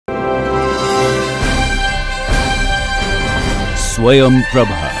Swayam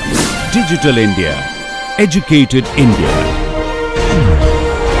Prabha. Digital India. Educated India.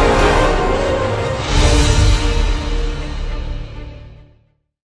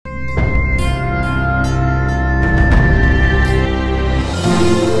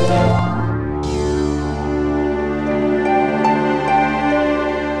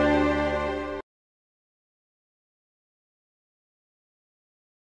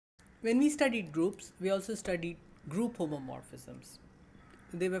 When we studied groups, we also studied group homomorphisms.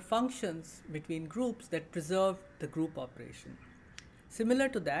 They were functions between groups that preserve the group operation. Similar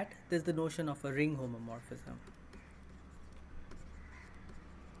to that, there's the notion of a ring homomorphism.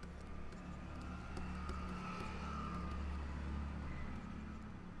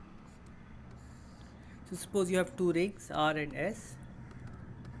 So suppose you have two rings, R and S.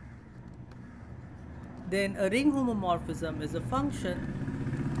 Then a ring homomorphism is a function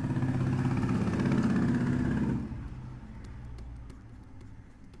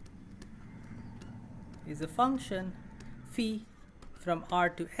phi from R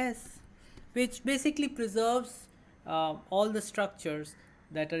to S, which basically preserves all the structures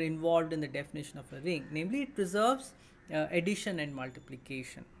that are involved in the definition of a ring. Namely, it preserves addition and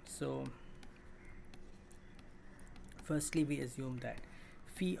multiplication. So firstly, we assume that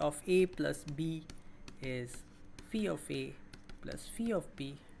phi of A plus B is phi of A plus phi of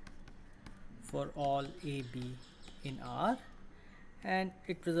B for all A, B in R, and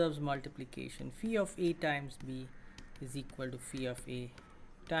it preserves multiplication. Phi of A times B is equal to phi of A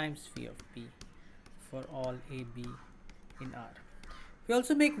times phi of B for all A, B in R. We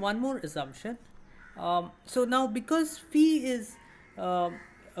also make one more assumption. So now, because phi is a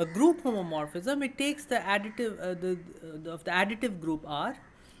group homomorphism, it takes the additive of the additive group R.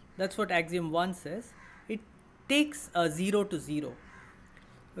 That's what axiom 1 says. It takes 0 to 0.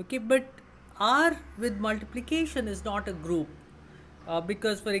 Okay, but R with multiplication is not a group.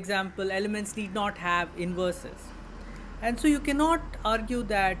 Because, for example, elements need not have inverses, and so you cannot argue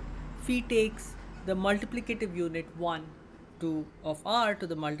that phi takes the multiplicative unit 1 of R to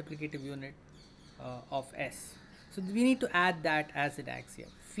the multiplicative unit of S. So we need to add that as an axiom.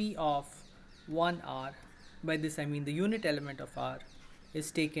 Phi of 1R, by this I mean the unit element of R,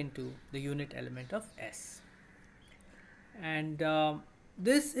 is taken to the unit element of S. And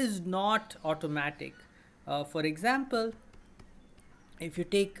this is not automatic. For example, if you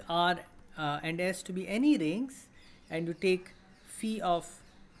take R and S to be any rings, and you take phi of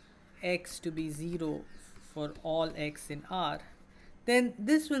x to be 0 for all x in R, then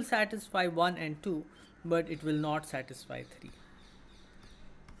this will satisfy 1 and 2, but it will not satisfy 3.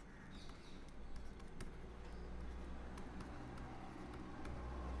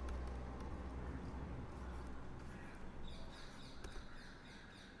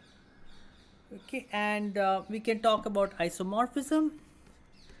 Okay, and we can talk about isomorphism.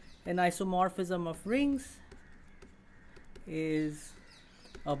 An isomorphism of rings is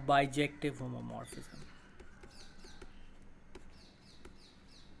a bijective homomorphism.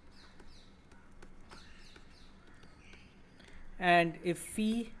 And if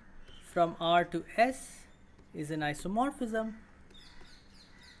phi from R to S is an isomorphism,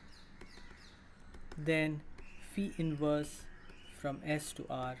 then phi inverse from S to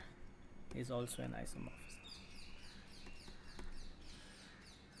R is also an isomorphism.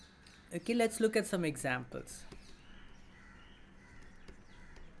 Okay, let's look at some examples.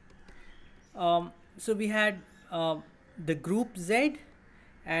 So we had the group Z,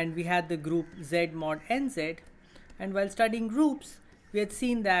 and we had the group Z mod NZ, and while studying groups, we had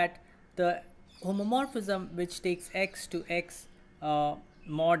seen that the homomorphism which takes X to X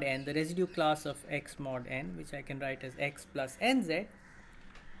mod N, the residue class of X mod N, which I can write as X plus NZ,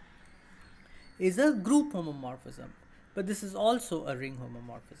 is a group homomorphism, but this is also a ring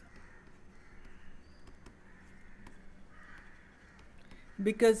homomorphism.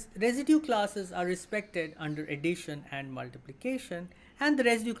 Because residue classes are respected under addition and multiplication, and the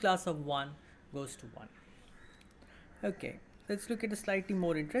residue class of 1 goes to 1. Okay, let's look at a slightly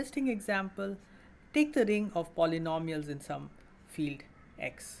more interesting example. Take the ring of polynomials in some field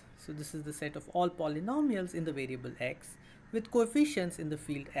x. So this is the set of all polynomials in the variable x with coefficients in the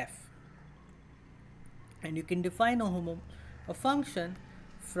field f. And you can define a function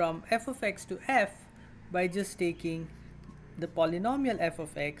from f of x to f by just taking the polynomial f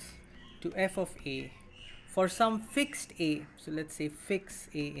of x to f of a for some fixed a. So let's say fix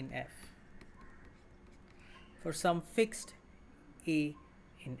a in f. For some fixed a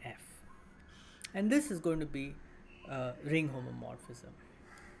in f. And this is going to be a ring homomorphism.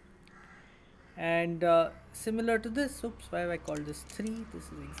 And similar to this, oops, why have I called this 3? This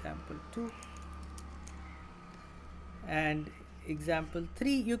is example 2. And example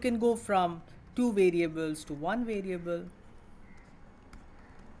 3, you can go from 2 variables to 1 variable.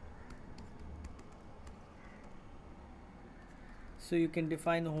 So you can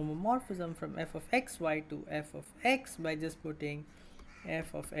define the homomorphism from f of xy to f of x by just putting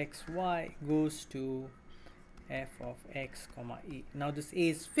f of xy goes to f of x comma a. Now this a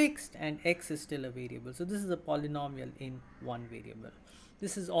is fixed and x is still a variable. So this is a polynomial in one variable.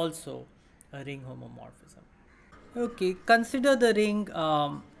 This is also a ring homomorphism. Okay, consider the ring.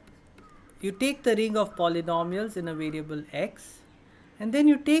 You take the ring of polynomials in a variable x, and then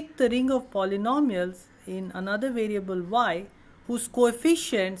you take the ring of polynomials in another variable y whose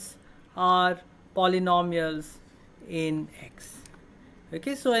coefficients are polynomials in x.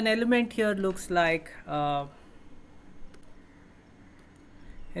 Okay, so an element here looks like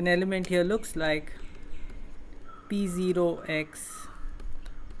p0x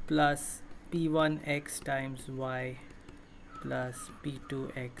plus p1x times y plus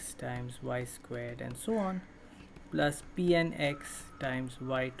p2x times y squared and so on, plus pnx times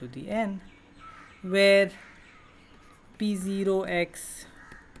y to the n, where p0x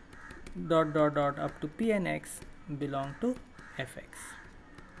dot dot dot up to pnx belong to fx.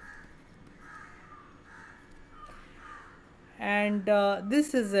 And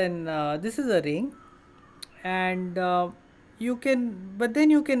this is a ring, and then you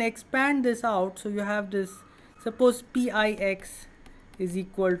can expand this out. So you have this, suppose pix is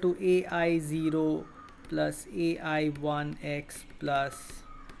equal to ai0 plus ai1x plus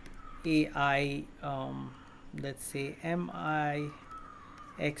ai let's say mi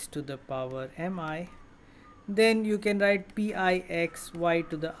x to the power mi. Then you can write pix y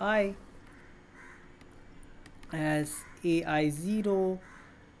to the I as ai0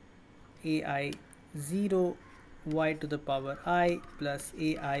 y to the power I plus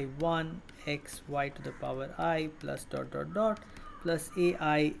ai1 x y to the power I plus dot dot dot plus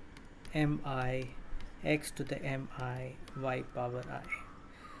ai mi x to the mi y power I.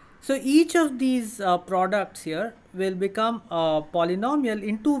 So each of these products here will become a polynomial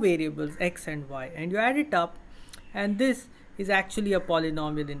in two variables x and y, and you add it up, and this is actually a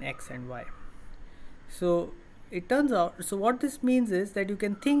polynomial in x and y. So it turns out, so what this means is that you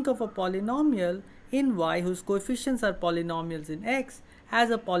can think of a polynomial in y whose coefficients are polynomials in x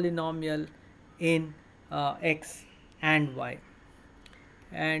as a polynomial in x and y.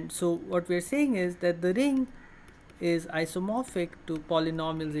 And so what we are saying is that the ring is isomorphic to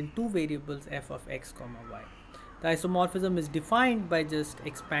polynomials in two variables f of x comma y. The isomorphism is defined by just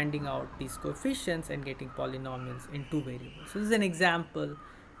expanding out these coefficients and getting polynomials in two variables. So this is an example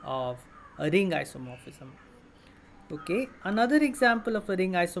of a ring isomorphism. Okay, another example of a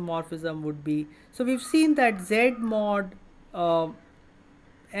ring isomorphism would be, so we've seen that z mod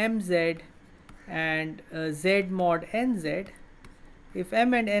mz and z mod nz, if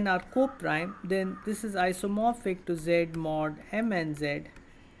m and n are co-prime, then this is isomorphic to z mod m and z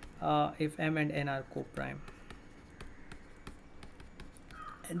if m and n are co-prime.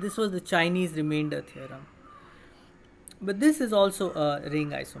 And this was the Chinese remainder theorem. But this is also a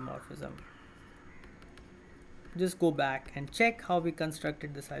ring isomorphism. Just go back and check how we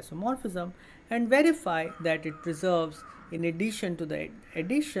constructed this isomorphism and verify that it preserves, in addition to the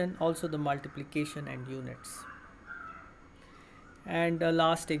addition, also the multiplication and units. And a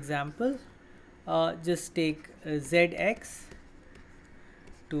last example, just take zx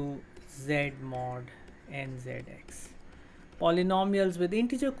to z mod nzx. Polynomials with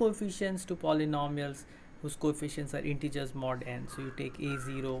integer coefficients to polynomials whose coefficients are integers mod n. So you take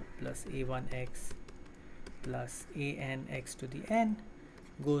a0 plus a1x plus anx to the n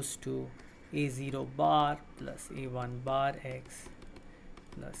goes to a0 bar plus a1 bar x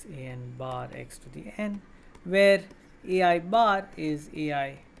plus an bar x to the n, where ai bar is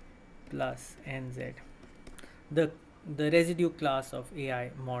ai plus nz, the residue class of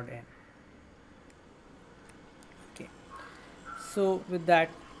ai mod n. Okay, so with that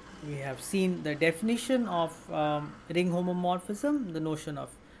we have seen the definition of ring homomorphism, the notion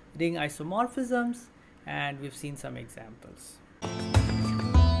of ring isomorphisms, and we've seen some examples.